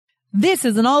This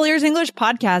is an All Ears English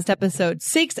podcast, episode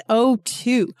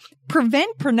 602.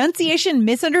 Prevent pronunciation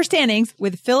misunderstandings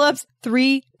with Philip's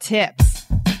 3 tips.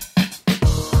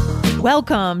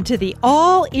 Welcome to the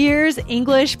All Ears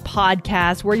English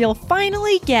podcast, where you'll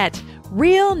finally get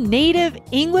real native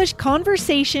English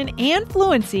conversation and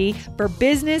fluency for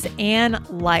business and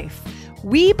life.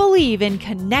 We believe in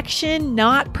connection,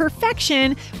 not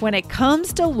perfection, when it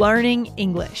comes to learning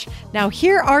English. Now,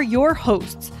 here are your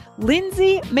hosts,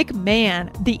 Lindsay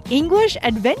McMahon, the English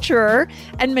adventurer,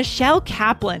 and Michelle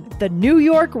Kaplan, the New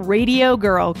York radio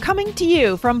girl, coming to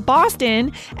you from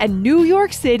Boston and New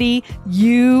York City,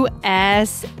 USA.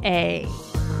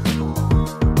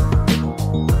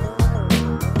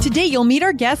 Today, you'll meet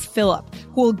our guest, Philip,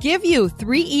 who will give you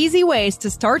 3 easy ways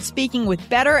to start speaking with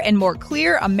better and more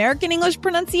clear American English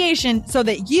pronunciation so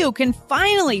that you can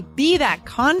finally be that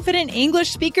confident English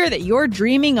speaker that you're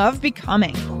dreaming of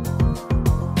becoming.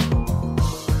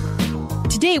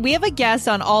 Today, we have a guest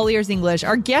on All Ears English.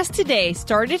 Our guest today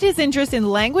started his interest in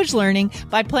language learning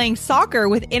by playing soccer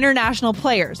with international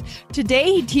players.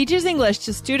 Today, he teaches English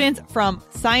to students from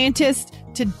scientists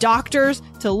to doctors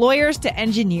to lawyers to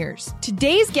engineers.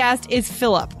 Today's guest is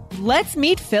Philip. Let's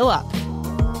meet Philip.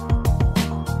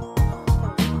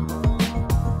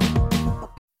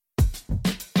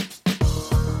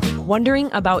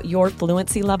 Wondering about your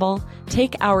fluency level?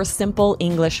 Take our simple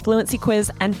English fluency quiz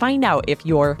and find out if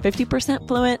you're 50%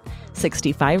 fluent,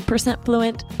 65%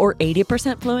 fluent, or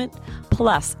 80% fluent.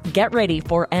 Plus, get ready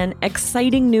for an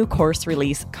exciting new course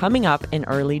release coming up in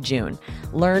early June.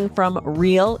 Learn from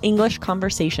real English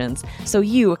conversations so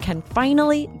you can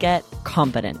finally get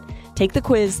confident. Take the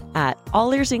quiz at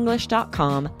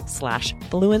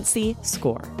allearsenglish.com/fluency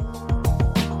score.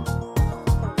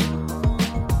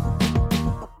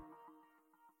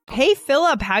 Hey,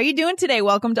 Philip, how you doing today?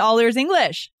 Welcome to All Ears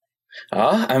English.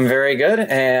 I'm very good,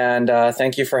 and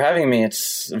thank you for having me.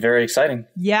 It's very exciting.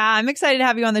 Yeah, I'm excited to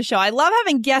have you on the show. I love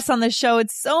having guests on the show.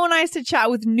 It's so nice to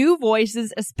chat with new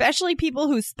voices, especially people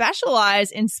who specialize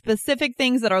in specific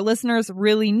things that our listeners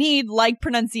really need, like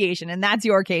pronunciation. And that's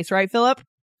your case, right, Philip?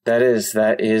 That is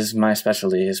my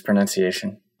specialty, is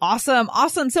pronunciation. Awesome.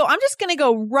 So I'm just going to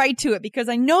go right to it because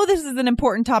I know this is an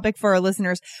important topic for our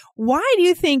listeners. Why do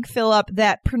you think, Philip,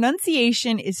 that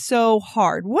pronunciation is so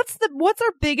hard? What's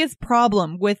our biggest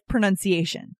problem with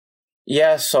pronunciation?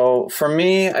 Yeah, so for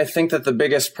me, I think that the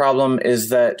biggest problem is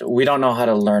that we don't know how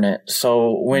to learn it.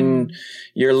 So when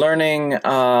you're learning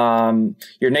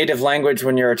your native language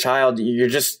when you're a child, you're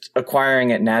just acquiring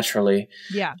it naturally.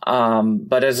 Yeah.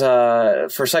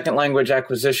 But for second language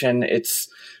acquisition, it's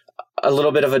a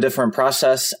little bit of a different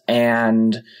process,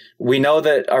 and we know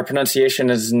that our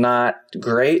pronunciation is not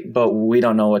great, but we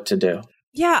don't know what to do.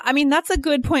 Yeah, I mean, that's a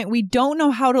good point. We don't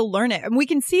know how to learn it. And we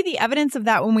can see the evidence of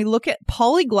that when we look at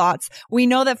polyglots. We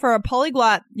know that for a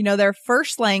polyglot, their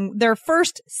first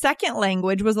second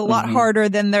language was a lot harder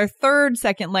than their third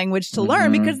second language to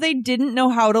learn because they didn't know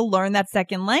how to learn that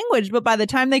second language. But by the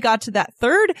time they got to that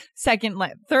third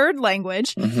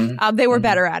language, they were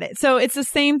better at it. So it's the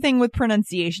same thing with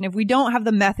pronunciation. If we don't have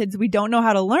the methods, we don't know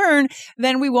how to learn,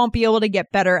 then we won't be able to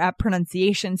get better at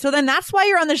pronunciation. So then that's why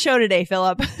you're on the show today,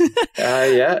 Philip.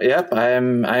 Yep.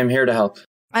 I'm here to help.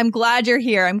 I'm glad you're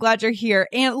here. And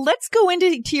let's go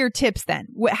into your tips then.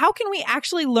 How can we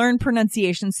actually learn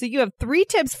pronunciation? So you have 3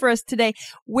 tips for us today.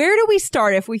 Where do we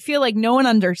start if we feel like no one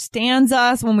understands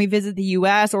us when we visit the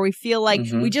US, or we feel like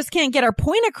we just can't get our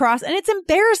point across, and it's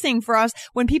embarrassing for us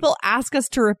when people ask us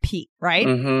to repeat, right?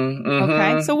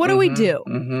 Okay. So what do we do?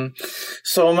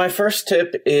 So my first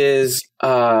tip is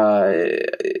actually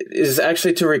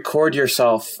to record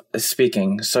yourself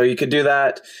speaking. So you could do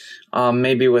that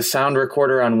maybe with Sound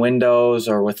Recorder on Windows,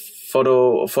 or with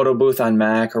Photo Booth on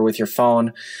Mac, or with your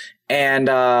phone, and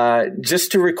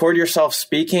just to record yourself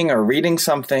speaking or reading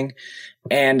something.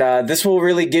 And this will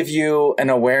really give you an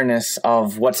awareness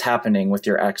of what's happening with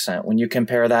your accent. When you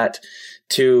compare that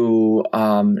to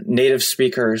native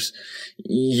speakers,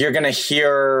 you're going to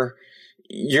hear,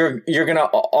 you're going to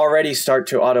already start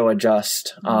to auto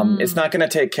adjust. It's not going to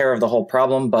take care of the whole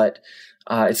problem, but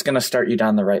it's going to start you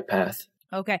down the right path.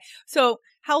 Okay. So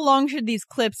how long should these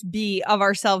clips be of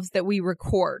ourselves that we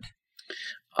record?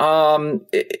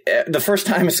 The first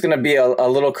time it's going to be a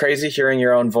little crazy hearing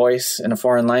your own voice in a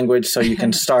foreign language. So you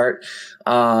can start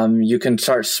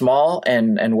small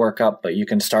and work up, but you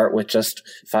can start with just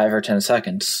 5 or 10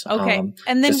 seconds. Okay.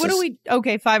 And then 5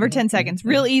 or 10 seconds,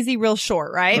 real easy, real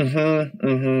short, right?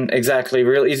 Exactly.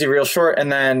 Real easy, real short.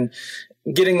 And then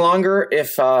getting longer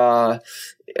if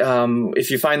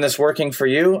you find this working for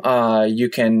you, you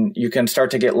can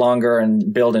start to get longer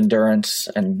and build endurance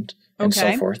and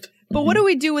so forth. But what do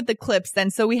we do with the clips then?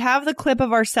 So we have the clip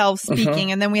of ourselves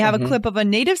speaking, and then we have a clip of a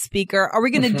native speaker. Are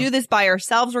we going to do this by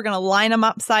ourselves? We're going to line them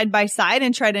up side by side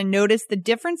and try to notice the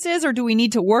differences, or do we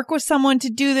need to work with someone to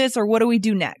do this, or what do we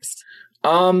do next?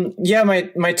 Yeah,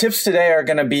 my tips today are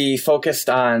going to be focused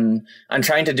on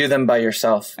trying to do them by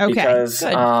yourself. Okay,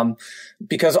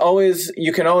 because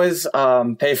you can always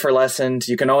pay for lessons.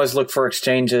 You can always look for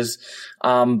exchanges.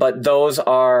 But those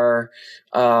are,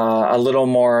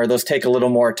 those take a little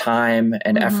more time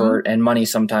and effort and money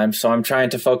sometimes. So I'm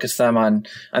trying to focus them on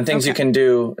things you can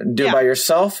do by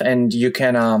yourself, and you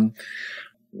can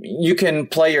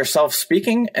play yourself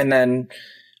speaking and then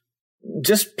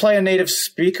just play a native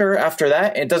speaker after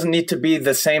that. It doesn't need to be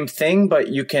the same thing, but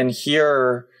you can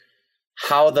hear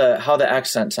how the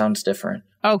accent sounds different.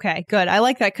 Okay, good. I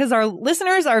like that because our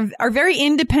listeners are very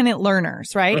independent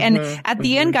learners, right? And at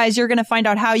the end, guys, you're going to find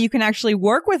out how you can actually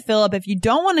work with Philip if you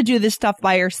don't want to do this stuff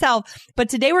by yourself. But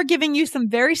today we're giving you some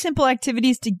very simple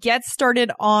activities to get started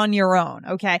on your own.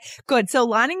 Okay, good. So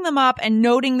lining them up and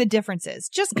noting the differences,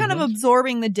 just kind of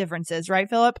absorbing the differences, right,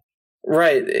 Philip?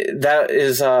 Right. That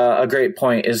is a great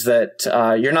point, is that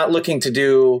you're not looking to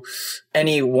do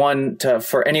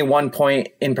for any one point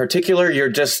in particular. You're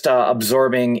just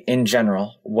absorbing in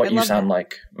general what you sound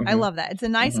like. I love that. It's a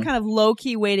nice kind of low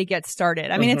key way to get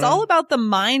started. I mean, it's all about the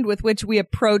mind with which we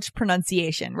approach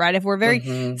pronunciation, right? If we're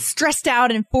very stressed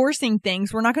out and forcing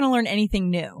things, we're not going to learn anything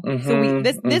new. So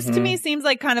this to me seems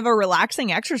like kind of a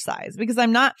relaxing exercise because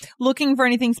I'm not looking for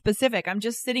anything specific. I'm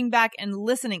just sitting back and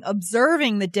listening,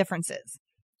 observing the differences.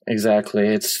 Exactly.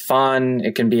 It's fun.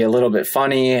 It can be a little bit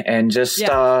funny, and just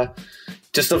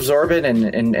absorb it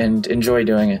and enjoy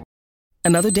doing it.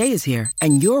 Another day is here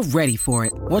and you're ready for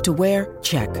it. What to wear?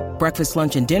 Check. Breakfast,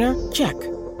 lunch, and dinner? Check.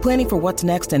 Planning for what's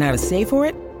next and how to save for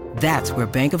it? That's where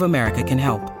Bank of America can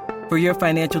help. For your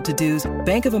financial to-dos,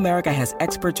 Bank of America has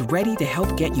experts ready to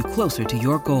help get you closer to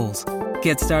your goals.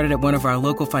 Get started at one of our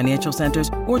local financial centers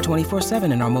or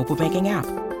 24/7 in our mobile banking app.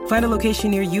 Find a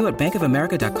location near you at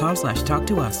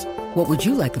bankofamerica.com/talktous. What would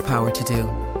you like the power to do?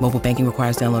 Mobile banking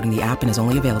requires downloading the app and is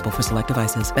only available for select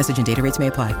devices. Message and data rates may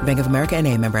apply. Bank of America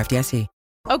NA, member FDIC.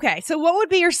 Okay, so what would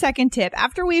be your second tip?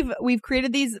 After we've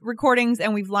created these recordings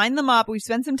and we've lined them up, we've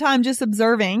spent some time just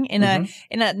observing in a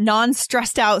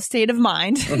non-stressed out state of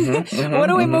mind. What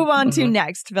do we move on to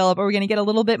next, Philip? Are we going to get a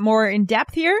little bit more in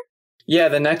depth here? Yeah,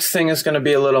 the next thing is going to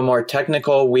be a little more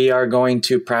technical. We are going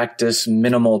to practice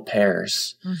minimal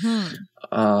pairs.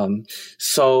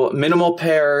 So minimal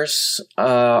pairs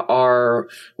are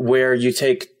where you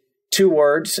take two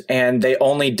words and they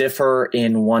only differ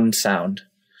in one sound.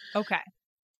 Okay.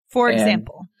 For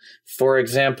example,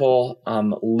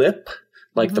 lip,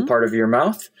 like the part of your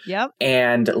mouth. Yep.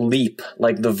 And leap,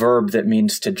 like the verb that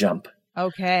means to jump.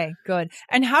 Okay, good.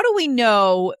 And how do we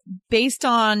know, based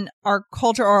on our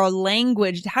culture or our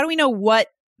language, how do we know what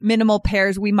minimal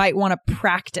pairs we might want to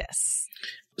practice?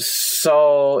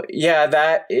 So, yeah,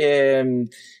 that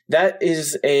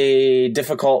is a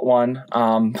difficult one.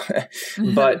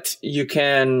 But you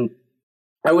can,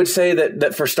 I would say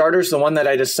that for starters, the one that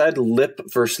I just said, lip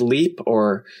versus leap,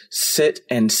 or sit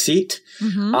and seat,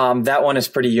 that one is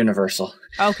pretty universal.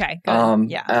 Okay, good.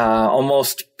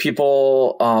 Almost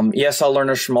people, ESL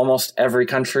learners from almost every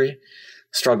country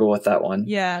struggle with that one.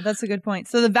 Yeah, that's a good point.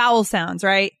 So the vowel sounds,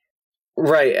 right?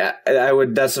 Right.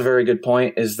 That's a very good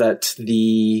point, is that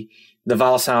the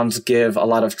vowel sounds give a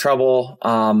lot of trouble.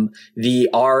 The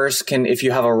R's if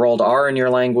you have a rolled R in your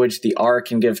language, the R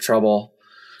can give trouble.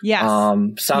 Yes.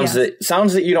 Sounds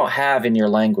that you don't have in your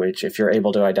language, if you're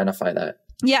able to identify that.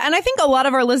 Yeah. And I think a lot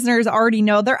of our listeners already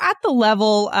know they're at the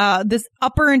level, this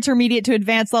upper intermediate to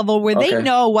advanced level where they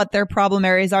know what their problem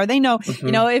areas are. They know,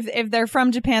 you know, if they're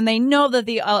from Japan, they know that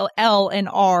the L and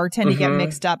R tend to get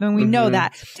mixed up, and we know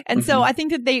that. And so I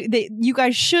think that you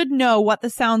guys should know what the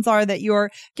sounds are that you're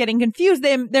getting confused.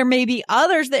 There may be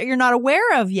others that you're not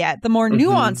aware of yet, the more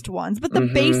nuanced ones, but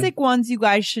the basic ones you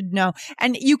guys should know.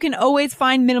 And you can always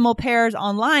find minimal pairs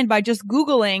online by just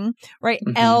Googling, right?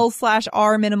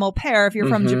 L/R minimal pair if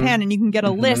you're from Japan, and you can get a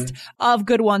list of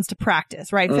good ones to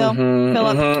practice, right, Phil?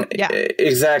 Philip? Yeah.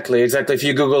 Exactly. If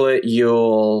you Google it,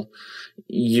 you'll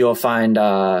find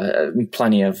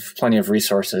plenty of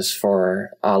resources for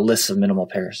lists of minimal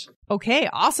pairs. Okay,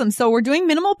 awesome. So we're doing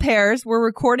minimal pairs, we're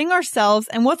recording ourselves,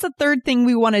 and what's the third thing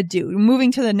we want to do?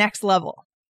 Moving to the next level.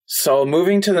 So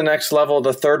moving to the next level,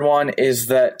 the third one is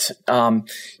that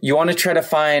you want to try to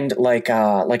find like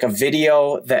a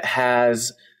video that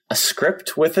has a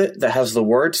script with it, that has the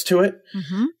words to it.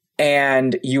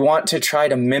 And you want to try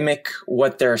to mimic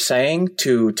what they're saying,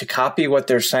 to copy what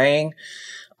they're saying.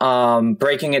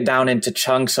 breaking it down into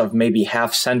chunks of maybe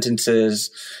half sentences,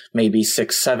 maybe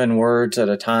 6-7 words at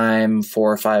a time,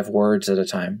 4 or 5 words at a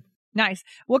time. Nice.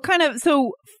 What kind of,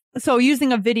 so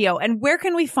using a video, and where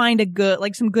can we find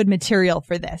some good material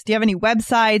for this? Do you have any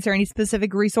websites or any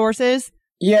specific resources?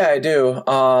 Yeah, I do.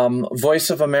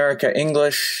 Voice of America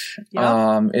English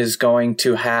is going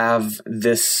to have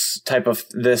this type of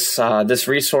this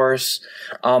resource.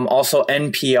 Also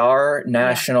NPR,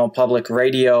 National Public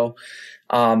Radio.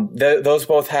 Those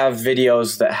both have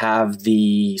videos that have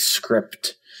the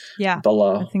script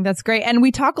below. I think that's great. And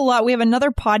we talk a lot. We have another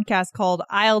podcast called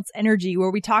IELTS Energy, where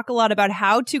we talk a lot about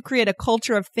how to create a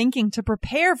culture of thinking to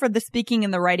prepare for the speaking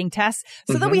and the writing tests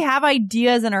so that we have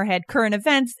ideas in our head, current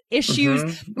events,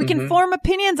 issues. We can form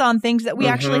opinions on things that we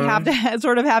actually have to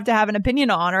have to have an opinion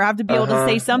on or have to be able to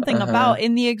say something about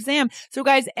in the exam. So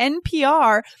guys,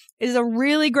 NPR is a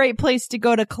really great place to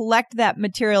go to collect that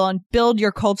material and build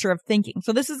your culture of thinking.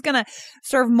 So this is going to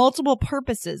serve multiple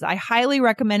purposes. I highly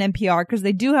recommend NPR because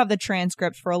they do have the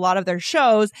transcripts for a lot of their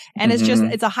shows. And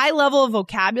it's a high level of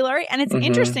vocabulary and it's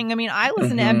interesting. I mean, I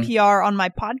listen to NPR on my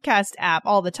podcast app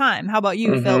all the time. How about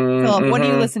you, Philip? What do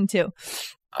you listen to?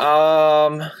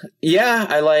 Yeah,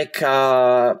 I like,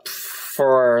 for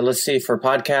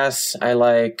podcasts, I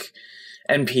like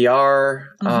NPR,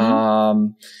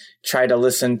 try to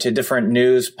listen to different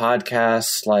news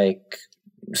podcasts like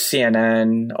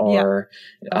CNN or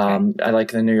I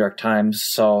like the New York Times.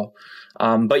 So,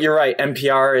 but you're right.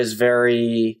 NPR is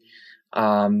very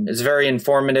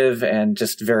informative and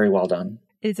just very well done.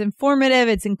 It's informative.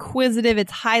 It's inquisitive.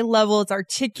 It's high level. It's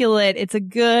articulate. It's a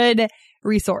good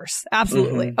resource.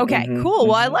 Absolutely. Okay, cool.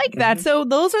 Well, I like that. So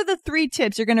those are the 3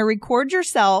 tips. You're going to record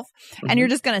yourself and you're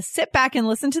just going to sit back and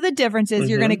listen to the differences.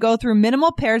 You're going to go through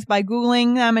minimal pairs by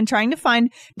Googling them and trying to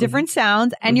find different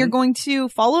sounds. And you're going to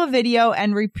follow a video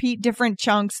and repeat different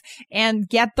chunks and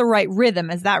get the right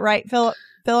rhythm. Is that right, Philip?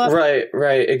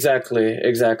 Right.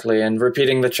 Exactly. And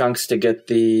repeating the chunks to get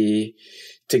the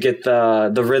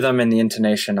rhythm and the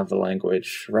intonation of the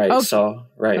language. Right. Okay. So,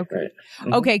 right.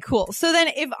 Okay, cool. So then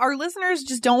if our listeners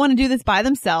just don't want to do this by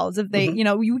themselves, if they,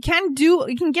 you can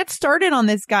get started on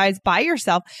this, guys, by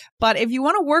yourself. But if you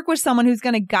want to work with someone who's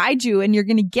going to guide you and you're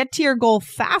going to get to your goal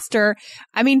faster,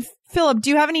 I mean, Philip, do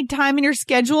you have any time in your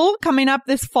schedule coming up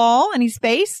this fall? Any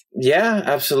space? Yeah,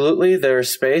 absolutely. There's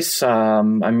space.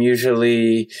 I'm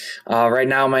usually, right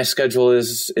now my schedule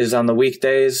is on the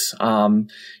weekdays.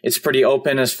 It's pretty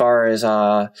open as far as,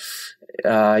 I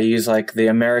use like the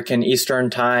American Eastern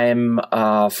time,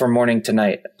 for morning to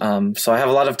night. So I have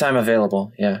a lot of time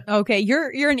available. Yeah. Okay.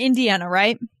 You're in Indiana,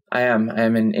 right? I am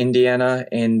in Indiana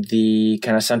in the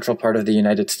kind of central part of the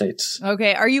United States.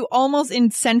 Okay. Are you almost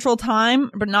in central time,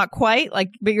 but not quite?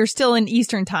 But you're still in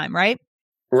Eastern time, right?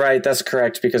 Right. That's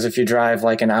correct. Because if you drive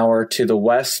like an hour to the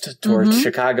west towards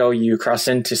Chicago, you cross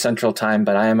into central time,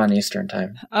 but I am on Eastern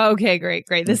time. Okay. Great.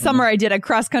 This summer I did a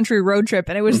cross country road trip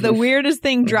and it was the weirdest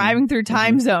thing driving through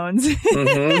time zones.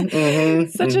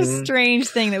 Such a strange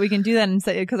thing that we can do that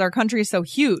because our country is so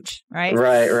huge, right?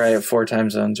 Right. 4 time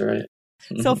zones. Right.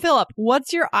 So, Philip,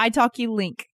 what's your italki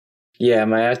link? Yeah,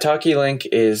 my italki link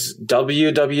is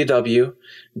www.italki,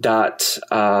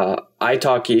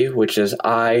 which is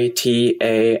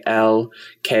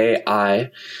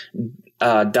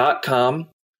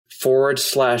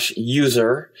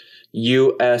italki.com/user,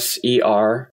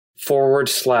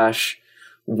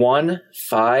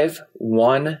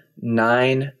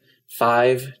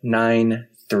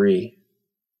 user/1519593.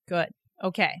 Good.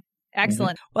 Okay.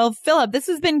 Excellent. Well, Philip, this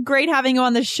has been great having you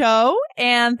on the show.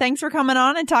 And thanks for coming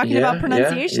on and talking about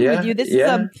pronunciation with you. This is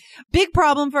a big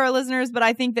problem for our listeners, but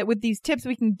I think that with these tips,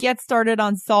 we can get started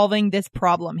on solving this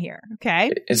problem here.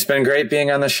 Okay. It's been great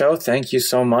being on the show. Thank you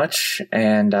so much.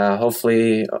 And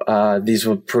hopefully these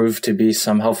will prove to be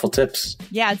some helpful tips.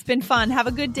 Yeah, it's been fun. Have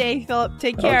a good day, Philip.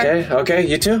 Take care. Okay.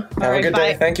 You too. Have a good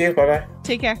day. Thank you. Bye-bye.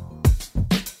 Take care.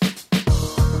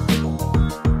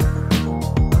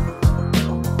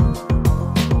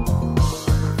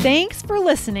 Thanks for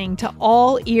listening to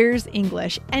All Ears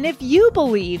English. And if you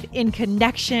believe in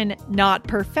connection, not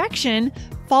perfection,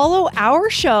 follow our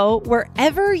show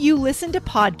wherever you listen to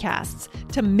podcasts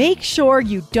to make sure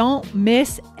you don't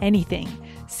miss anything.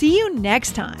 See you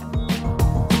next time.